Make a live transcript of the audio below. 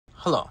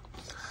Hello,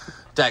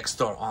 Tech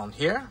Store on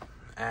here,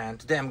 and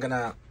today I'm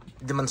gonna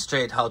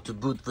demonstrate how to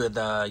boot with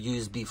a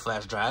USB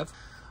flash drive,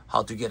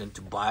 how to get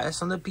into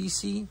BIOS on the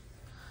PC,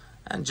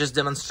 and just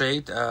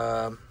demonstrate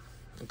a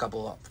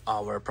couple of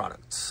our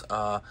products.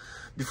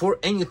 Before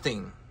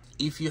anything,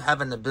 if you have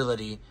an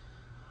ability,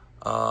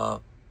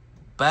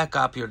 back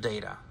up your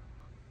data,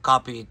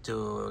 copy it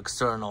to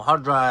external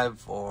hard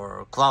drive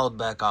or cloud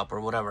backup or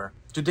whatever.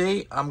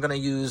 Today I'm gonna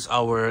use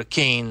our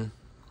Kane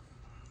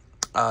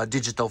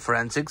digital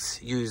forensics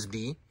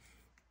USB.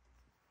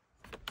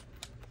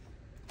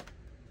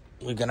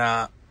 We're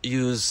gonna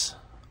use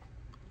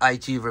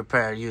IT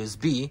repair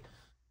USB,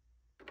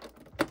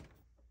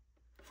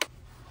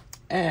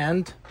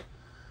 and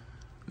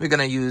we're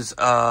gonna use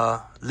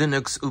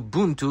Linux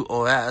Ubuntu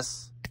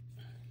OS.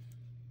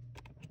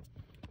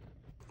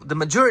 The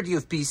majority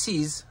of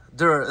PCs,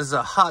 there is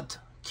a hot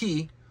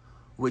key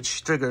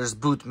which triggers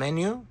boot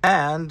menu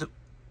and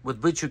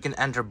with which you can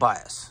enter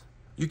BIOS.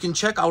 You can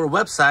check our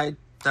website,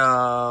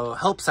 the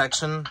help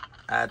section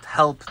at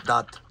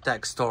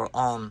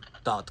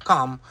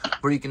help.techstoreon.com,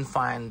 where you can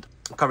find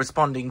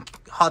corresponding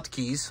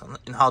hotkeys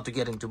in how to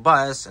get into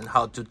BIOS and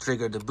how to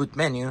trigger the boot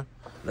menu.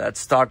 Let's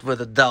start with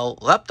a Dell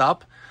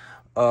laptop.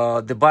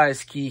 The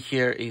BIOS key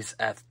here is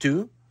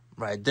F2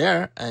 right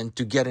there, and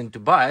to get into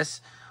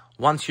BIOS,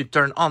 once you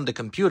turn on the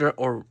computer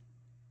or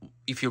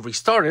if you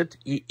restart it,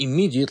 you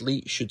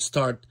immediately should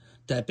start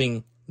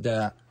tapping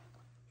the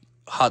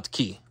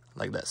hotkey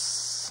like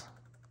this.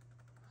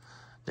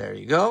 There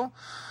you go.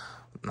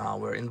 Now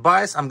we're in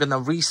BIOS. I'm gonna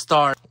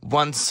restart.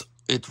 Once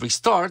it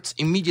restarts,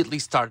 immediately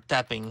start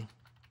tapping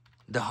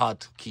the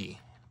hotkey.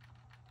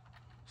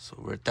 So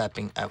we're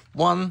tapping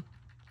F1.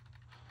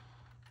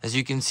 As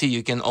you can see,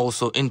 you can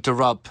also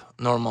interrupt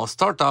normal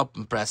startup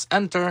and press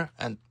enter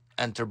and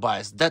enter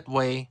BIOS that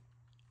way,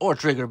 or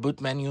trigger boot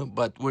menu,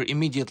 but we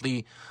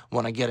immediately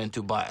want to get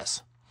into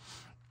BIOS.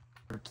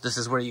 This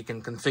is where you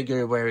can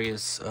configure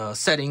various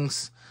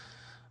settings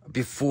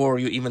before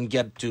you even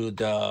get to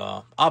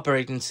the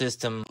operating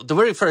system. The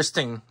very first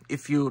thing,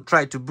 if you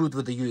try to boot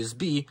with a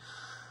USB,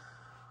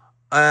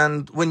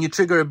 and when you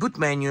trigger a boot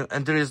menu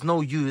and there is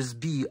no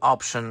USB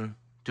option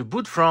to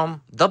boot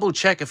from, double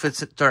check if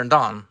it's turned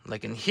on.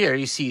 Like in here,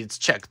 you see it's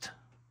checked.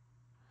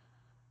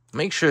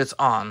 Make sure it's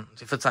on.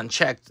 If it's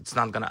unchecked, it's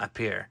not gonna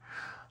appear.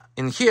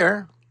 In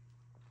here,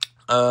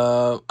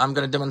 I'm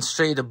gonna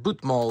demonstrate a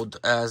boot mode,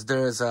 as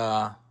there is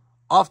a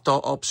auto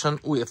option,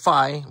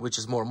 UEFI, which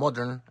is more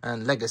modern,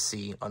 and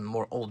legacy and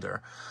more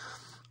older.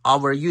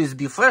 Our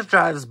USB flash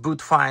drives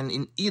boot fine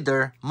in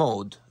either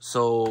mode,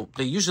 so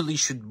they usually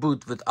should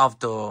boot with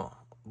auto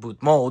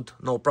boot mode,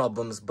 no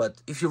problems.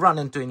 But if you run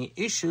into any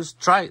issues,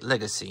 try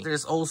legacy.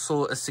 There's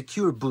also a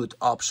secure boot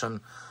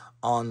option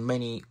on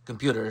many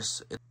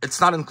computers.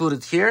 It's not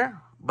included here,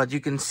 but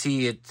you can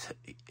see it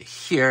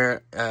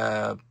here,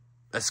 a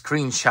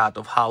screenshot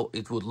of how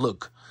it would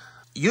look.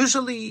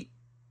 Usually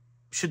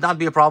should not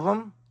be a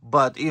problem,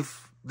 but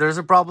if there's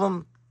a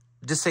problem,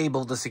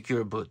 disable the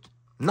secure boot.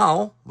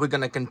 Now we're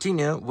gonna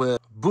continue with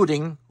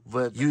booting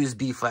with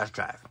USB flash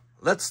drive.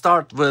 Let's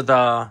start with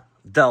a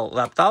Dell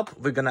laptop.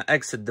 We're gonna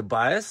exit the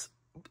BIOS.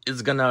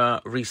 It's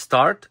gonna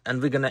restart, and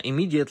we're gonna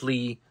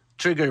immediately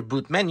trigger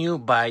boot menu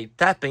by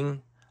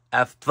tapping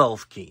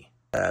F12 key.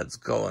 Let's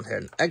go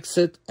ahead and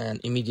exit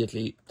and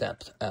immediately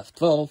tap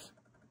F12.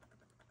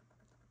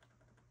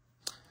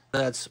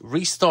 Let's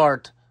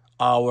restart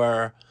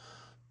our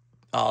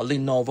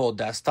Lenovo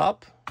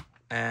desktop,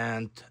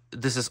 and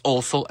this is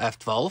also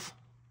F12.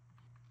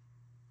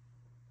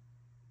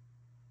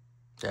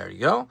 There you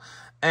go.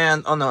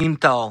 And on an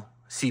Intel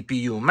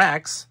CPU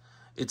Max,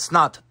 it's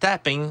not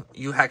tapping.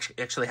 You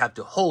actually have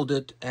to hold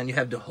it, and you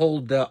have to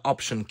hold the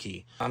option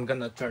key. I'm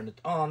gonna turn it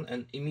on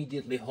and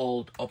immediately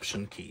hold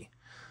option key,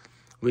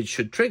 which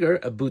should trigger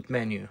a boot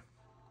menu.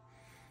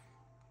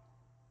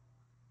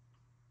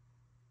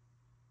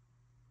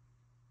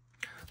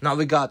 Now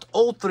we got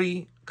all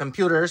three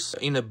computers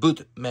in a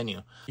boot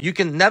menu. You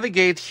can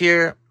navigate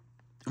here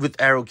with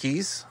arrow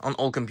keys on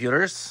all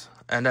computers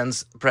and then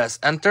press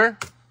enter.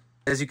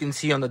 As you can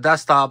see on the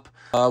desktop,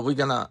 we're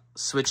gonna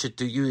switch it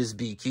to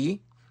USB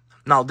key.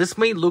 Now this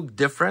may look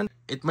different.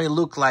 It may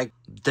look like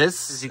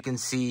this, as you can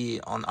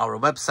see on our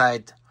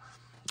website.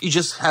 You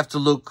just have to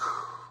look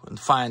and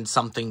find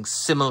something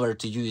similar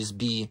to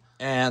USB.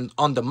 And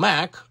on the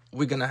Mac,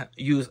 we're gonna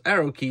use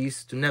arrow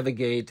keys to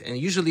navigate, and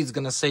usually it's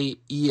gonna say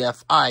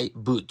EFI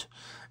boot.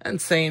 And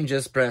same,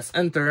 just press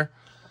enter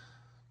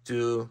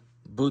to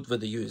boot with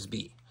the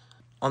USB.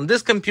 On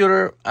this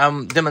computer,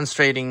 I'm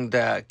demonstrating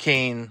the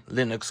Kane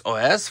Linux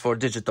OS for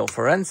digital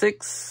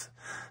forensics.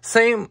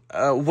 Same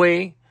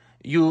way,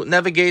 you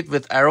navigate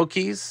with arrow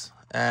keys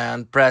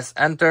and press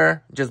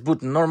enter, just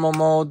boot in normal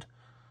mode.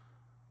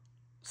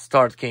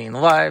 Start Kane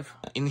Live.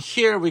 In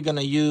here, we're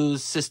gonna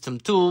use System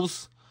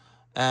Tools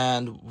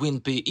and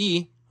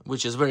WinPE,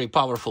 which is a very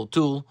powerful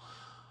tool,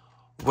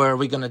 where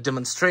we're gonna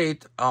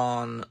demonstrate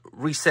on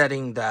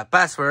resetting the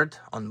password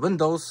on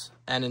Windows.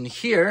 And in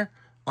here,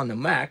 on the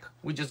Mac,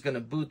 we're just gonna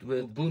boot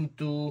with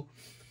Ubuntu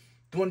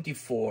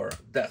 24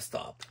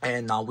 desktop.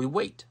 And now we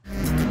wait.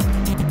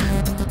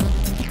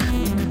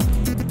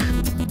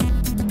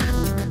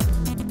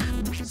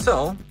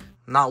 So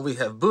now we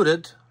have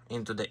booted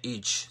into the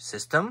each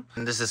system.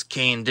 And this is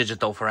Kane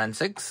Digital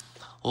Forensics.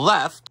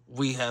 Left,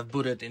 we have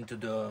booted into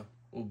the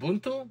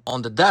Ubuntu.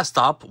 On the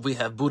desktop, we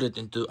have booted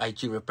into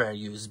IT Repair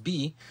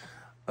USB,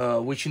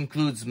 which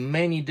includes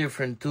many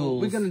different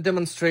tools. We're going to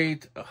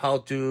demonstrate how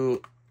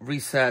to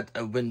reset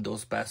a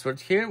Windows password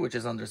here, which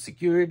is under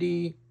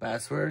Security,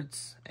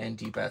 Passwords,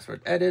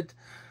 Anti-Password Edit.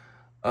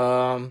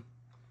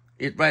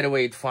 Right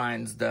away it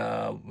finds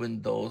the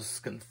Windows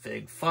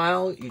config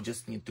file. You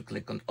just need to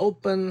click on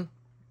Open,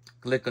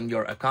 click on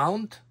your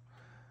account,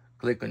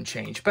 click on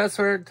Change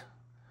Password,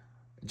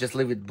 just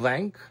leave it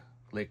blank,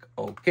 click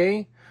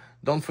OK.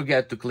 Don't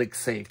forget to click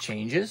Save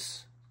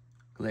Changes,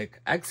 click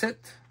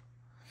Exit,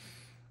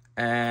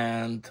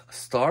 and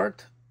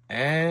Start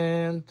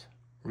and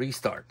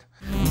Restart.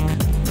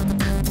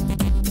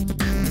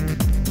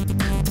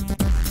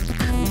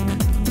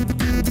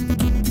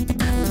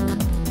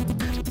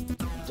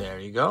 There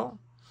you go.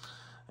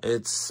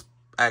 It's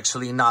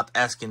actually not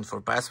asking for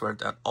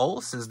password at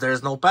all. Since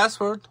there's no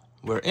password,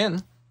 we're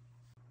in.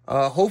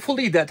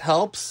 Hopefully that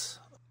helps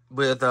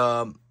with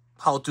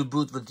how to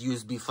boot with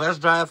USB flash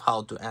drive,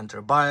 how to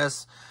enter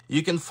BIOS.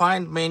 You can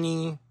find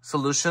many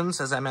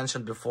solutions, as I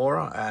mentioned before,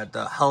 at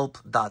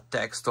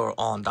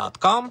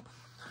help.techstoreon.com.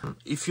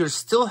 If you're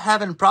still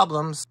having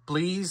problems,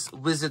 please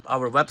visit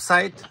our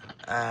website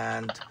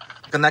and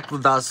connect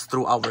with us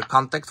through our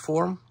contact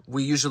form.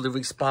 We usually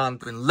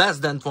respond in less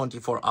than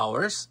 24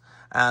 hours,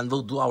 and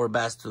we'll do our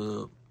best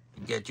to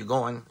get you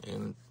going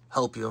and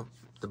help you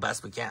the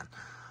best we can.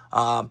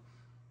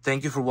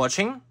 Thank you for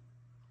watching.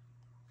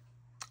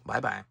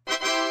 Bye-bye.